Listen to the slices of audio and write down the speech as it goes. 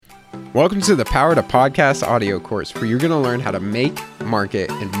Welcome to the Power to Podcast audio course, where you're going to learn how to make, market,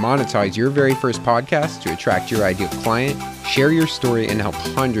 and monetize your very first podcast to attract your ideal client, share your story, and help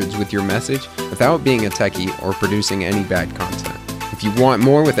hundreds with your message without being a techie or producing any bad content. If you want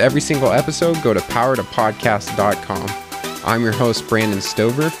more with every single episode, go to powertopodcast.com. I'm your host, Brandon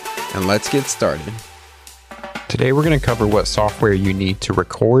Stover, and let's get started. Today, we're going to cover what software you need to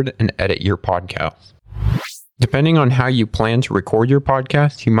record and edit your podcast. Depending on how you plan to record your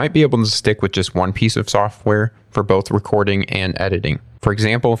podcast, you might be able to stick with just one piece of software for both recording and editing. For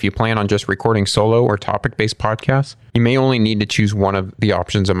example, if you plan on just recording solo or topic-based podcasts, you may only need to choose one of the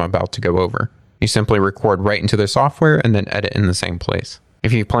options I'm about to go over. You simply record right into the software and then edit in the same place.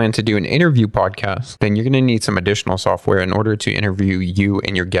 If you plan to do an interview podcast, then you're going to need some additional software in order to interview you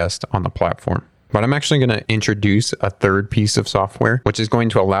and your guest on the platform. But I'm actually going to introduce a third piece of software, which is going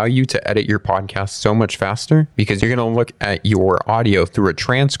to allow you to edit your podcast so much faster because you're going to look at your audio through a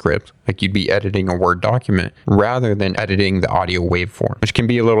transcript like you'd be editing a Word document rather than editing the audio waveform, which can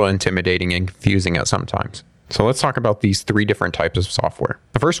be a little intimidating and confusing at sometimes. So let's talk about these three different types of software.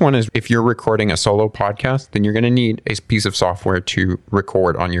 The first one is if you're recording a solo podcast, then you're going to need a piece of software to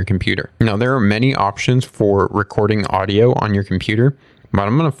record on your computer. Now, there are many options for recording audio on your computer, but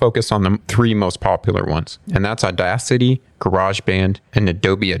I'm going to focus on the three most popular ones, and that's Audacity, GarageBand, and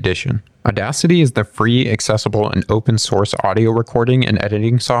Adobe Audition. Audacity is the free, accessible, and open source audio recording and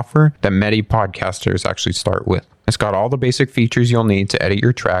editing software that many podcasters actually start with. It's got all the basic features you'll need to edit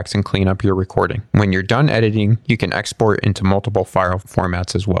your tracks and clean up your recording. When you're done editing, you can export into multiple file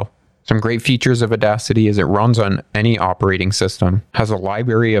formats as well. Some great features of Audacity is it runs on any operating system, has a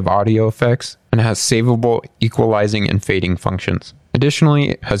library of audio effects, and has savable equalizing and fading functions.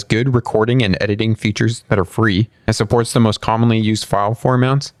 Additionally, it has good recording and editing features that are free. It supports the most commonly used file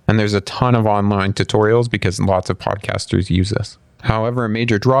formats, and there's a ton of online tutorials because lots of podcasters use this. However, a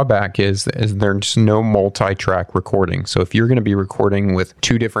major drawback is there's no multi-track recording. So if you're going to be recording with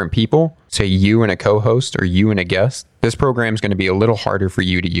two different people, say you and a co-host or you and a guest, this program is going to be a little harder for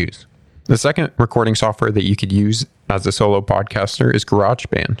you to use. The second recording software that you could use as a solo podcaster is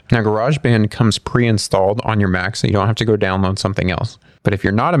GarageBand. Now, GarageBand comes pre-installed on your Mac, so you don't have to go download something else. But if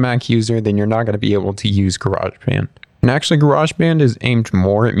you're not a Mac user, then you're not going to be able to use GarageBand. And actually, GarageBand is aimed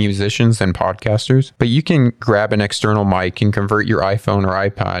more at musicians than podcasters, but you can grab an external mic and convert your iPhone or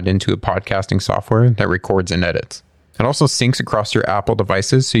iPad into a podcasting software that records and edits. It also syncs across your Apple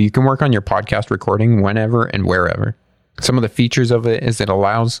devices, so you can work on your podcast recording whenever and wherever. Some of the features of it is it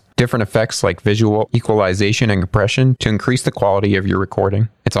allows different effects like visual equalization and compression to increase the quality of your recording.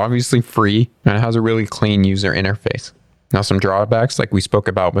 It's obviously free and it has a really clean user interface. Now, some drawbacks like we spoke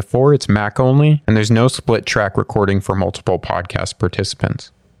about before, it's Mac only, and there's no split track recording for multiple podcast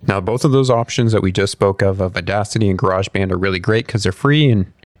participants. Now, both of those options that we just spoke of Audacity and GarageBand are really great because they're free,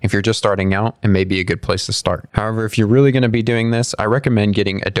 and if you're just starting out, it may be a good place to start. However, if you're really going to be doing this, I recommend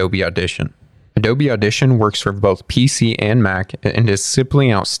getting Adobe Audition. Adobe Audition works for both PC and Mac and is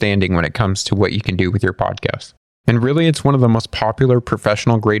simply outstanding when it comes to what you can do with your podcast. And really, it's one of the most popular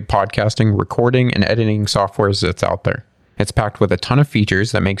professional-grade podcasting, recording, and editing softwares that's out there. It's packed with a ton of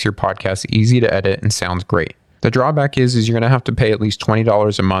features that makes your podcast easy to edit and sounds great. The drawback is you're going to have to pay at least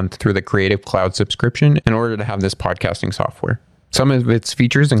 $20 a month through the Creative Cloud subscription in order to have this podcasting software. Some of its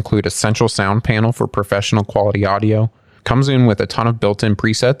features include a central sound panel for professional quality audio, comes in with a ton of built-in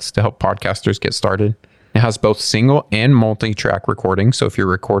presets to help podcasters get started. It has both single and multi-track recording, so if you're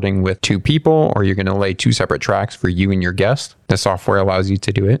recording with two people or you're going to lay two separate tracks for you and your guest, the software allows you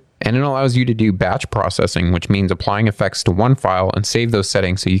to do it. And it allows you to do batch processing, which means applying effects to one file and save those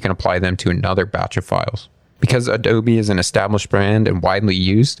settings so you can apply them to another batch of files. Because Adobe is an established brand and widely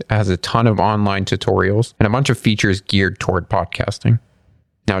used, it has a ton of online tutorials and a bunch of features geared toward podcasting.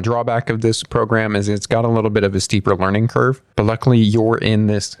 Now, a drawback of this program is it's got a little bit of a steeper learning curve, but luckily you're in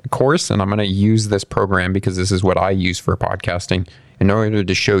this course and I'm going to use this program because this is what I use for podcasting in order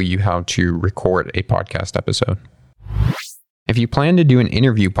to show you how to record a podcast episode. If you plan to do an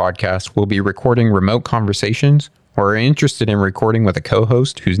interview podcast, we'll be recording remote conversations or are interested in recording with a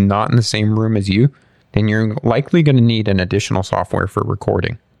co-host who's not in the same room as you, then you're likely going to need an additional software for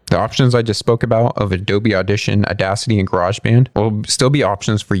recording. The options I just spoke about of Adobe Audition, Audacity, and GarageBand will still be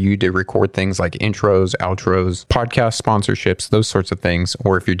options for you to record things like intros, outros, podcast sponsorships, those sorts of things,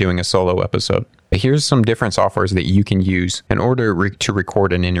 or if you're doing a solo episode. But here's some different softwares that you can use in order to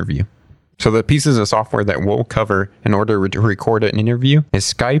record an interview. So the pieces of software that we'll cover in order to record an interview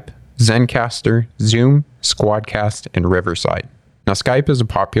is Skype, Zencastr, Zoom, Squadcast, and Riverside. Now, Skype is a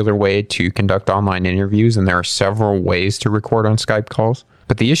popular way to conduct online interviews, and there are several ways to record on Skype calls.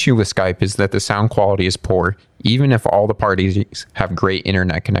 But the issue with Skype is that the sound quality is poor, even if all the parties have great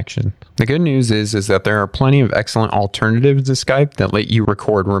internet connection. The good news is that there are plenty of excellent alternatives to Skype that let you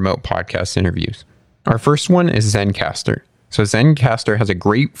record remote podcast interviews. Our first one is Zencastr. So Zencastr has a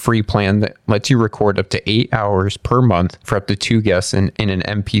great free plan that lets you record up to 8 hours per month for up to 2 guests in an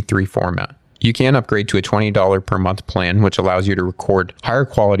MP3 format. You can upgrade to a $20 per month plan, which allows you to record higher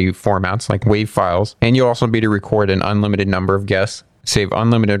quality formats like WAV files, and you'll also be able to record an unlimited number of guests, save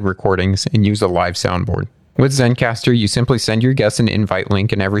unlimited recordings, and use a live soundboard. With Zencastr, you simply send your guests an invite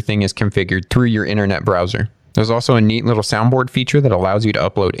link and everything is configured through your internet browser. There's also a neat little soundboard feature that allows you to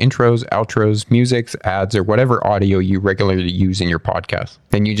upload intros, outros, musics, ads, or whatever audio you regularly use in your podcast.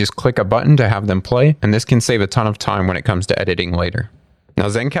 Then you just click a button to have them play, and this can save a ton of time when it comes to editing later. Now,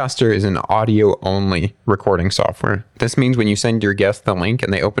 Zencastr is an audio-only recording software. This means when you send your guest the link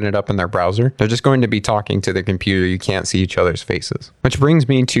and they open it up in their browser, they're just going to be talking to the computer. You can't see each other's faces. Which brings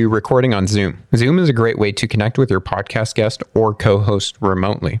me to recording on Zoom. Zoom is a great way to connect with your podcast guest or co-host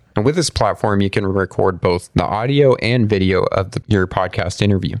remotely. And with this platform, you can record both the audio and video of your podcast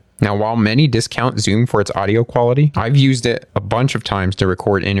interview. Now, while many discount Zoom for its audio quality, I've used it a bunch of times to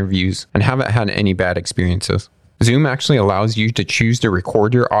record interviews and haven't had any bad experiences. Zoom actually allows you to choose to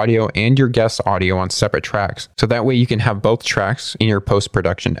record your audio and your guest's audio on separate tracks. So that way you can have both tracks in your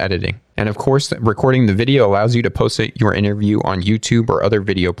post-production editing. And of course, recording the video allows you to post your interview on YouTube or other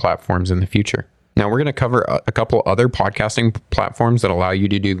video platforms in the future. Now we're going to cover a couple other podcasting platforms that allow you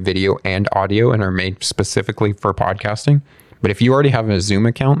to do video and audio and are made specifically for podcasting. But if you already have a Zoom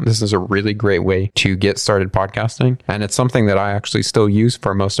account, this is a really great way to get started podcasting. And it's something that I actually still use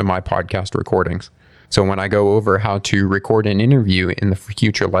for most of my podcast recordings. So when I go over how to record an interview in the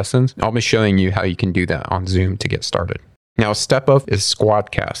future lessons, I'll be showing you how you can do that on Zoom to get started. Now, step up is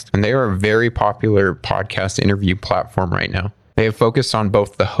Squadcast, and they are a very popular podcast interview platform right now. They have focused on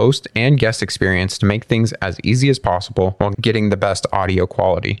both the host and guest experience to make things as easy as possible while getting the best audio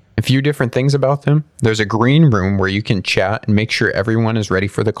quality. A few different things about them. There's a green room where you can chat and make sure everyone is ready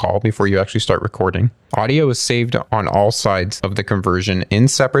for the call before you actually start recording. Audio is saved on all sides of the conversion in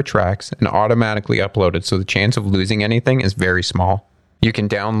separate tracks and automatically uploaded, so the chance of losing anything is very small. You can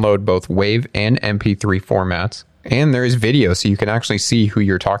download both WAV and MP3 formats. And there is video, so you can actually see who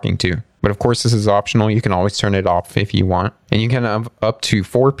you're talking to. But of course, this is optional. You can always turn it off if you want. And you can have up to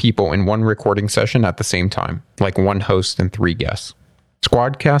 4 people in one recording session at the same time, like 1 host and 3 guests.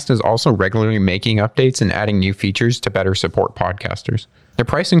 Squadcast is also regularly making updates and adding new features to better support podcasters. Their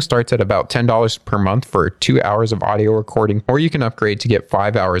pricing starts at about $10 per month for 2 hours of audio recording, or you can upgrade to get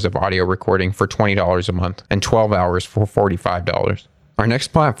 5 hours of audio recording for $20 a month and 12 hours for $45. Our next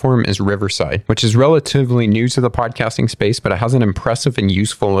platform is Riverside, which is relatively new to the podcasting space, but it has an impressive and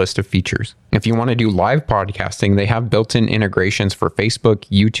useful list of features. If you want to do live podcasting, they have built-in integrations for Facebook,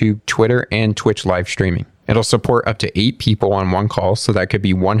 YouTube, Twitter, and Twitch live streaming. It'll support up to 8 people on one call, so that could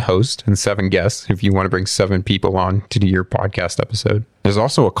be 1 host and 7 guests if you want to bring 7 people on to do your podcast episode. There's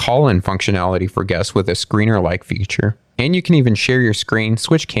also a call-in functionality for guests with a screener-like feature. And you can even share your screen,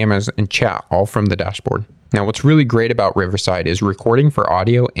 switch cameras, and chat all from the dashboard. Now, what's really great about Riverside is recording for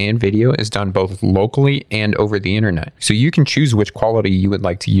audio and video is done both locally and over the internet, so you can choose which quality you would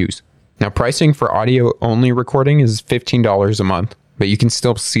like to use. Now, pricing for audio-only recording is $15 a month, but you can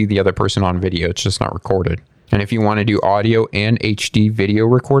still see the other person on video, it's just not recorded. And if you want to do audio and HD video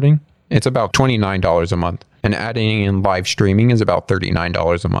recording, it's about $29 a month, and adding in live streaming is about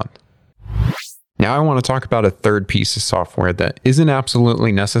 $39 a month. Now I want to talk about a third piece of software that isn't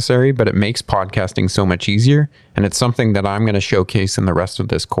absolutely necessary, but it makes podcasting so much easier, and it's something that I'm going to showcase in the rest of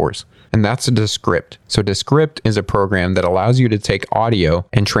this course, and that's Descript. So Descript is a program that allows you to take audio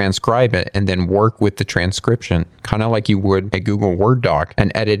and transcribe it and then work with the transcription, kind of like you would a Google Word doc,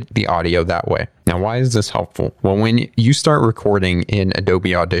 and edit the audio that way. Now, why is this helpful? Well, when you start recording in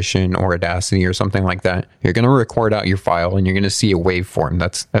Adobe Audition or Audacity or something like that, you're going to record out your file and you're going to see a waveform.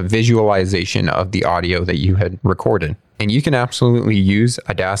 That's a visualization of the audio that you had recorded. And you can absolutely use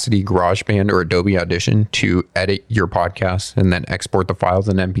Audacity, GarageBand, or Adobe Audition to edit your podcast and then export the files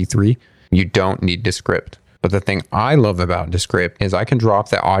in MP3. You don't need Descript. But the thing I love about Descript is I can drop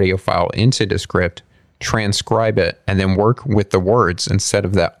the audio file into Descript, transcribe it, and then work with the words instead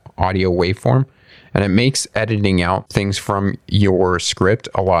of that audio waveform. And it makes editing out things from your script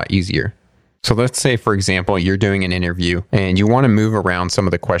a lot easier. So let's say, for example, you're doing an interview and you want to move around some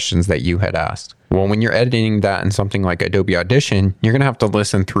of the questions that you had asked. Well, when you're editing that in something like Adobe Audition, you're going to have to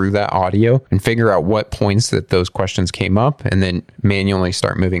listen through that audio and figure out what points that those questions came up and then manually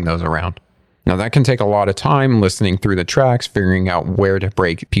start moving those around. Now that can take a lot of time listening through the tracks, figuring out where to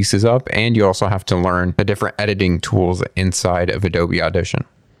break pieces up, and you also have to learn the different editing tools inside of Adobe Audition.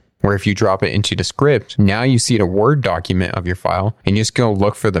 where if you drop it into Descript, now you see a Word document of your file and you just go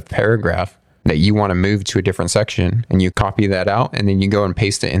look for the paragraph that you want to move to a different section and you copy that out and then you go and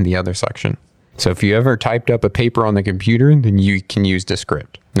paste it in the other section. So if you ever typed up a paper on the computer, then you can use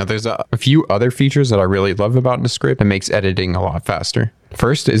Descript. Now there's a few other features that I really love about Descript that makes editing a lot faster.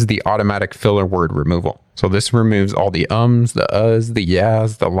 First is the automatic filler word removal. So this removes all the ums, the uhs, the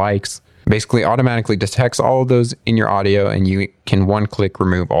yas, the likes. Basically automatically detects all of those in your audio and you can one click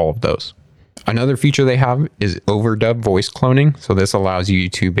remove all of those. Another feature they have is overdub voice cloning. So this allows you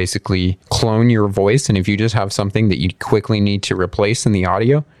to basically clone your voice. And if you just have something that you quickly need to replace in the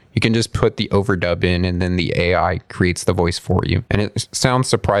audio, you can just put the overdub in and then the AI creates the voice for you. And it sounds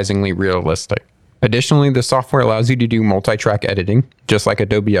surprisingly realistic. Additionally, the software allows you to do multi-track editing, just like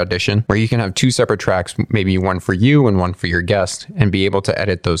Adobe Audition, where you can have two separate tracks, maybe one for you and one for your guest, and be able to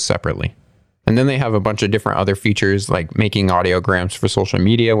edit those separately. And then they have a bunch of different other features like making audiograms for social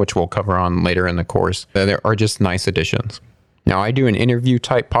media, which we'll cover on later in the course. There are just nice additions. Now, I do an interview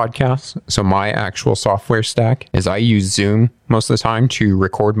type podcast, so my actual software stack is I use Zoom most of the time to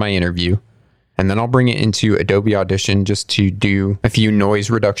record my interview. And then I'll bring it into Adobe Audition just to do a few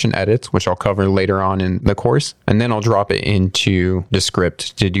noise reduction edits, which I'll cover later on in the course. And then I'll drop it into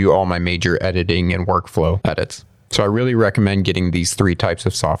Descript to do all my major editing and workflow edits. So I really recommend getting these three types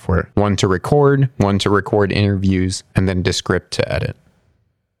of software. One to record interviews, and then Descript to edit.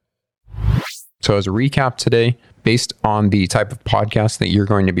 So as a recap today, based on the type of podcast that you're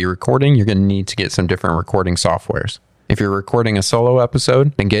going to be recording, you're going to need to get some different recording softwares. If you're recording a solo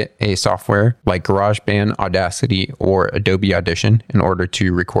episode, then get a software like GarageBand, Audacity, or Adobe Audition in order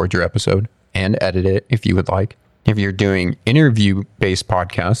to record your episode and edit it if you would like. If you're doing interview-based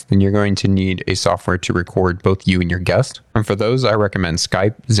podcasts, then you're going to need a software to record both you and your guest. And for those, I recommend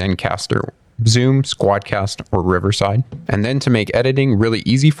Skype, Zencastr, Zoom, Squadcast, or Riverside. And then to make editing really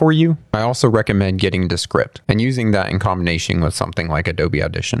easy for you, I also recommend getting Descript and using that in combination with something like Adobe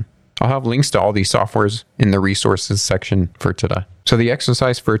Audition. I'll have links to all these softwares in the resources section for today. So the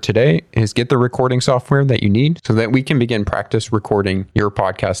exercise for today is get the recording software that you need so that we can begin practice recording your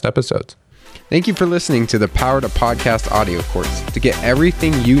podcast episodes. Thank you for listening to the Power to Podcast audio course. To get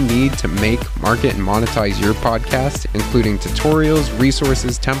everything you need to make, market, and monetize your podcast, including tutorials,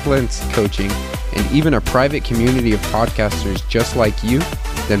 resources, templates, coaching, and even a private community of podcasters just like you,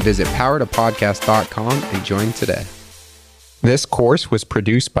 then visit powertopodcast.com and join today. This course was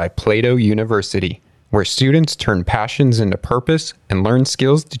produced by Plato University, where students turn passions into purpose and learn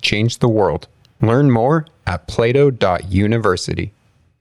skills to change the world. Learn more at plato.university.